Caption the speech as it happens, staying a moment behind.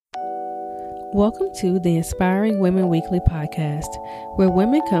Welcome to the Inspiring Women Weekly podcast, where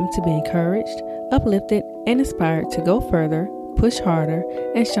women come to be encouraged, uplifted, and inspired to go further, push harder,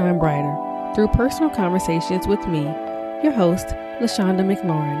 and shine brighter through personal conversations with me, your host, LaShonda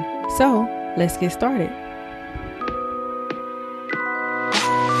McLaurin. So, let's get started.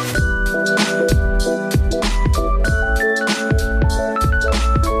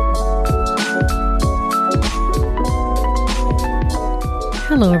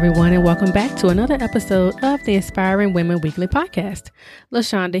 Hello, everyone, and welcome back to another episode of the Inspiring Women Weekly podcast.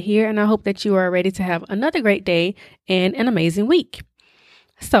 LaShonda here, and I hope that you are ready to have another great day and an amazing week.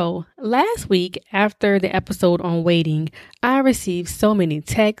 So, last week, after the episode on waiting, I received so many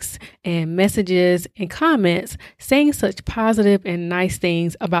texts and messages and comments saying such positive and nice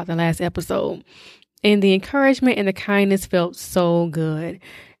things about the last episode. And the encouragement and the kindness felt so good.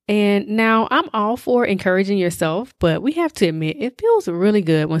 And now I'm all for encouraging yourself, but we have to admit it feels really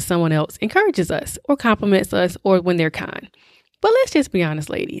good when someone else encourages us or compliments us or when they're kind. But let's just be honest,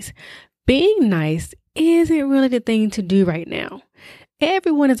 ladies. Being nice isn't really the thing to do right now.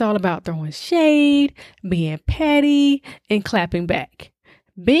 Everyone is all about throwing shade, being petty, and clapping back.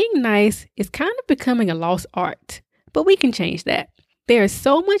 Being nice is kind of becoming a lost art, but we can change that. There is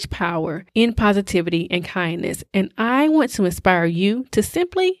so much power in positivity and kindness, and I want to inspire you to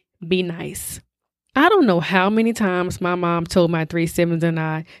simply be nice. I don't know how many times my mom told my 3 siblings and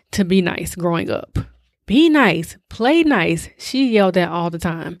I to be nice growing up. Be nice, play nice, she yelled at all the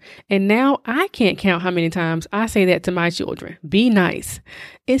time. And now I can't count how many times I say that to my children. Be nice.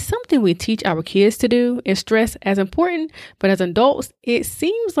 It's something we teach our kids to do and stress as important, but as adults, it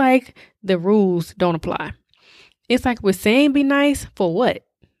seems like the rules don't apply. It's like we're saying be nice for what?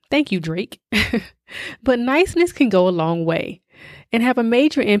 Thank you, Drake. But niceness can go a long way and have a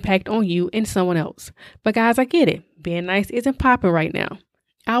major impact on you and someone else. But guys, I get it. Being nice isn't popping right now.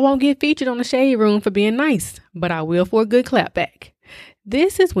 I won't get featured on the Shade Room for being nice, but I will for a good clap back.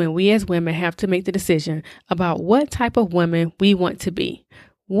 This is when we as women have to make the decision about what type of women we want to be.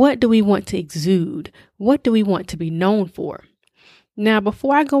 What do we want to exude? What do we want to be known for? Now,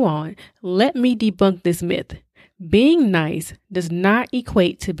 before I go on, let me debunk this myth. Being nice does not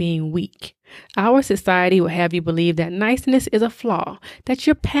equate to being weak. Our society will have you believe that niceness is a flaw, that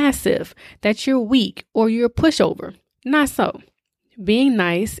you're passive, that you're weak, or you're a pushover. Not so. Being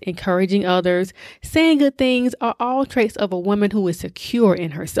nice, encouraging others, saying good things are all traits of a woman who is secure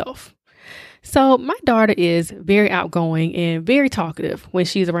in herself. So my daughter is very outgoing and very talkative when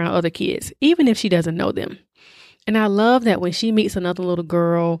she's around other kids, even if she doesn't know them. And I love that when she meets another little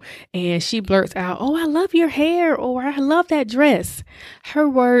girl and she blurts out, "Oh, I love your hair," or "I love that dress." Her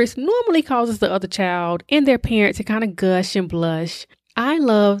words normally causes the other child and their parent to kind of gush and blush. I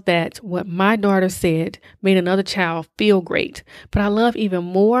love that what my daughter said made another child feel great. But I love even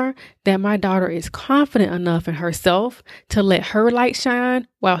more that my daughter is confident enough in herself to let her light shine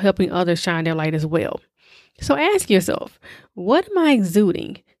while helping others shine their light as well. So ask yourself, what am I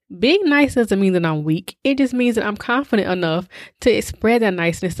exuding? Being nice doesn't mean that I'm weak. It just means that I'm confident enough to spread that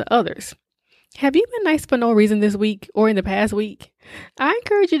niceness to others. Have you been nice for no reason this week or in the past week? I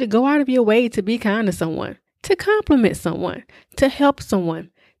encourage you to go out of your way to be kind to someone, to compliment someone, to help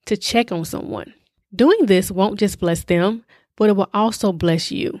someone, to check on someone. Doing this won't just bless them, but it will also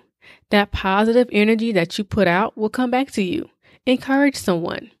bless you. That positive energy that you put out will come back to you. Encourage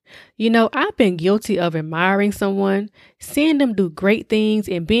someone. You know, I've been guilty of admiring someone, seeing them do great things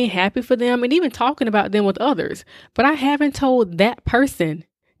and being happy for them and even talking about them with others. But I haven't told that person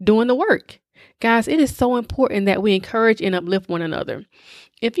doing the work. Guys, it is so important that we encourage and uplift one another.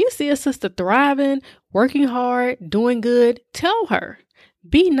 If you see a sister thriving, working hard, doing good, tell her.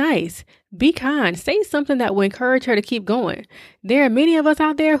 Be nice. Be kind. Say something that will encourage her to keep going. There are many of us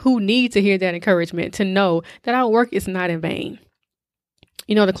out there who need to hear that encouragement, to know that our work is not in vain.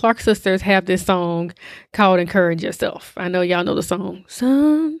 You know, the Clark sisters have this song called Encourage Yourself. I know y'all know the song.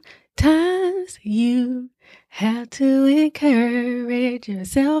 Sometimes you have to encourage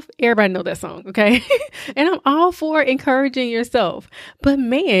yourself. Everybody know that song, okay? And I'm all for encouraging yourself. But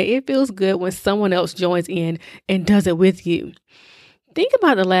man, it feels good when someone else joins in and does it with you. Think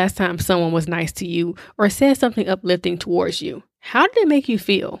about the last time someone was nice to you or said something uplifting towards you. How did it make you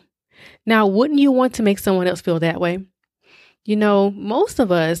feel? Now, wouldn't you want to make someone else feel that way? You know, most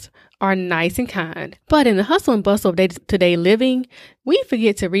of us are nice and kind, but in the hustle and bustle of day-to-day living, we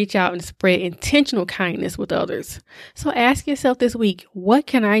forget to reach out and spread intentional kindness with others. So ask yourself this week, what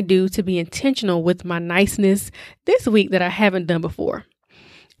can I do to be intentional with my niceness this week that I haven't done before?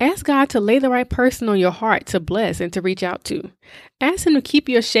 Ask God to lay the right person on your heart to bless and to reach out to. Ask Him to keep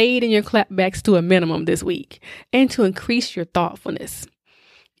your shade and your clapbacks to a minimum this week and to increase your thoughtfulness.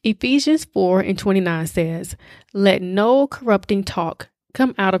 Ephesians 4:29 says, "Let no corrupting talk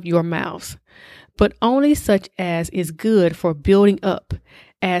come out of your mouths, but only such as is good for building up,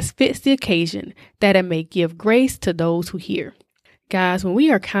 as fits the occasion, that it may give grace to those who hear." Guys, when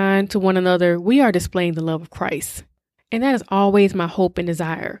we are kind to one another, we are displaying the love of Christ. And that is always my hope and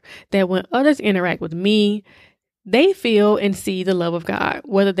desire, that when others interact with me, they feel and see the love of God,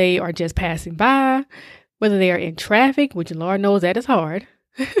 whether they are just passing by, whether they are in traffic, which Lord knows that is hard,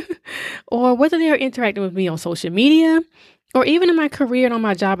 or whether they are interacting with me on social media, or even in my career and on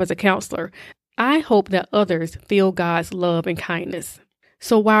my job as a counselor. I hope that others feel God's love and kindness.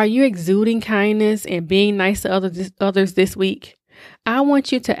 So while you're exuding kindness and being nice to others this week, I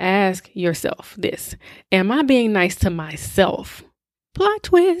want you to ask yourself this: am I being nice to myself? Plot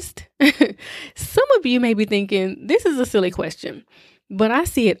twist. Some of you may be thinking, this is a silly question, but I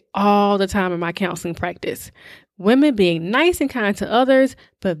see it all the time in my counseling practice. Women being nice and kind to others,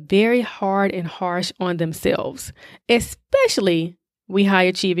 but very hard and harsh on themselves, especially we high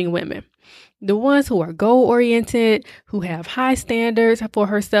achieving women. The ones who are goal-oriented, who have high standards for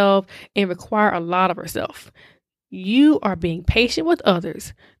herself and require a lot of herself. You are being patient with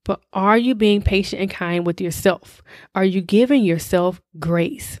others, but are you being patient and kind with yourself? Are you giving yourself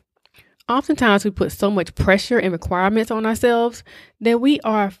grace? Oftentimes we put so much pressure and requirements on ourselves that we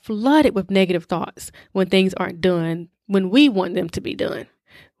are flooded with negative thoughts when things aren't done when we want them to be done.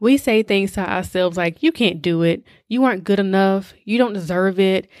 We say things to ourselves like, you can't do it, you aren't good enough, you don't deserve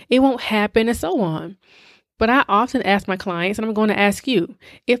it, it won't happen, and so on. But I often ask my clients, and I'm going to ask you,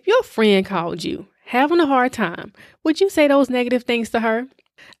 if your friend called you having a hard time, would you say those negative things to her?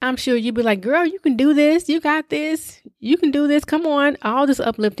 I'm sure you'd be like, girl, you can do this. You got this. You can do this. Come on. All this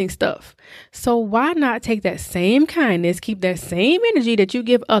uplifting stuff. So why not take that same kindness, keep that same energy that you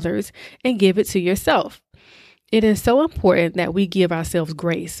give others and give it to yourself? It is so important that we give ourselves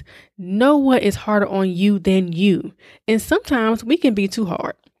grace. No one is harder on you than you. And sometimes we can be too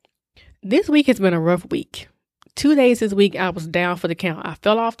hard. This week has been a rough week. 2 days this week, I was down for the count. I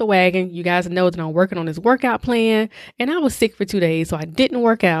fell off the wagon. You guys know that I'm working on this workout plan, and I was sick for 2 days, so I didn't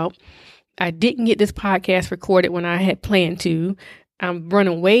work out. I didn't get this podcast recorded when I had planned to. I'm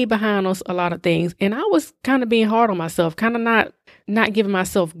running way behind on a lot of things, and I was kind of being hard on myself, kind of not giving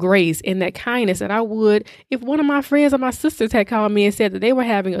myself grace and that kindness that I would if one of my friends or my sisters had called me and said that they were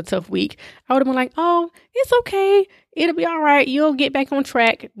having a tough week. I would have been like, oh, it's okay. It'll be all right. You'll get back on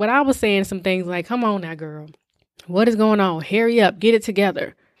track. But I was saying some things like, come on now, girl. What is going on? Hurry up, get it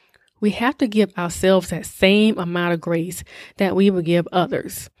together. We have to give ourselves that same amount of grace that we would give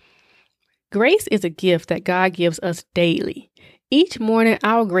others. Grace is a gift that God gives us daily. Each morning,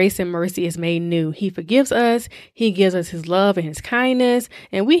 our grace and mercy is made new. He forgives us. He gives us his love and his kindness.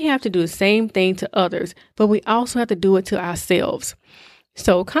 And we have to do the same thing to others, but we also have to do it to ourselves.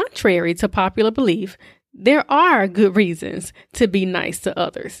 So contrary to popular belief, there are good reasons to be nice to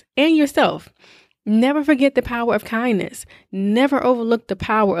others and yourself. Never forget the power of kindness. Never overlook the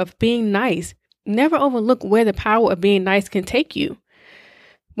power of being nice. Never overlook where the power of being nice can take you.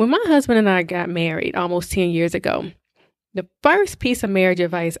 When my husband and I got married almost 10 years ago, the first piece of marriage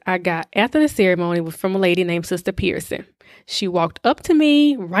advice I got after the ceremony was from a lady named Sister Pearson. She walked up to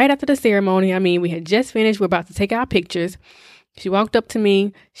me right after the ceremony. We had just finished. We're about to take our pictures. She walked up to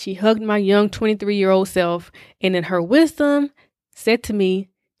me. She hugged my young 23-year-old self. And in her wisdom said to me,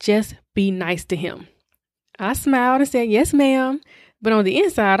 just be nice to him. I smiled and said, yes, ma'am. But on the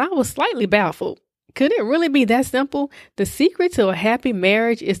inside, I was slightly baffled. Could it really be that simple? The secret to a happy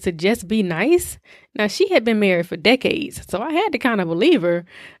marriage is to just be nice? Now, she had been married for decades, so I had to kind of believe her.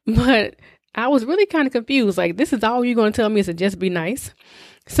 But I was really kind of confused. Like, this is all you're going to tell me is to just be nice?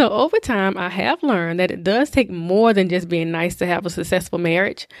 So over time, I have learned that it does take more than just being nice to have a successful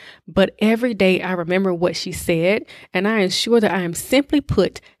marriage. But every day I remember what she said, and I ensure that I am simply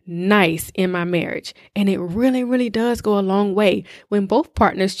put nice in my marriage. And it really, really does go a long way when both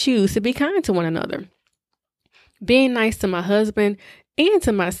partners choose to be kind to one another. Being nice to my husband and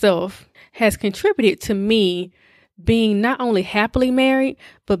to myself has contributed to me being not only happily married,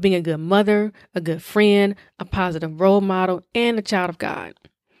 but being a good mother, a good friend, a positive role model, and a child of God.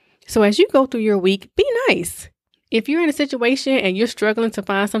 So as you go through your week, be nice. If you're in a situation and you're struggling to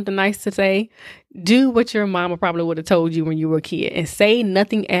find something nice to say, do what your mama probably would have told you when you were a kid and say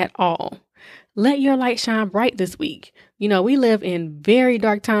nothing at all. Let your light shine bright this week. We live in very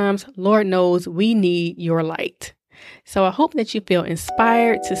dark times. Lord knows we need your light. So I hope that you feel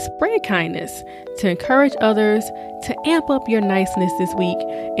inspired to spread kindness, to encourage others, to amp up your niceness this week,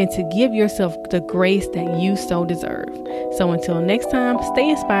 and to give yourself the grace that you so deserve. So until next time,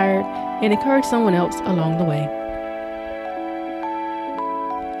 stay inspired and encourage someone else along the way.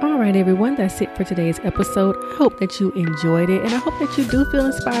 All right, everyone, that's it for today's episode. I hope that you enjoyed it, and I hope that you do feel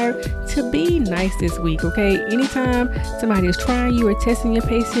inspired to be nice this week, okay? Anytime somebody is trying you or testing your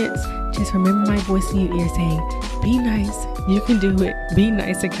patience, just remember my voice in your ear saying, be nice. You can do it. Be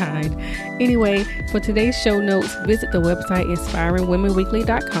nice and kind. Anyway, for today's show notes, visit the website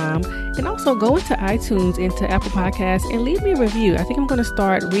inspiringwomenweekly.com, and also go into iTunes, into Apple Podcasts, and leave me a review. I think I'm going to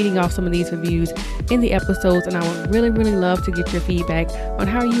start reading off some of these reviews in the episodes, and I would really, really love to get your feedback on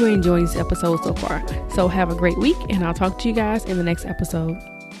how you are enjoying these episodes so far. So have a great week, and I'll talk to you guys in the next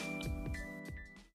episode.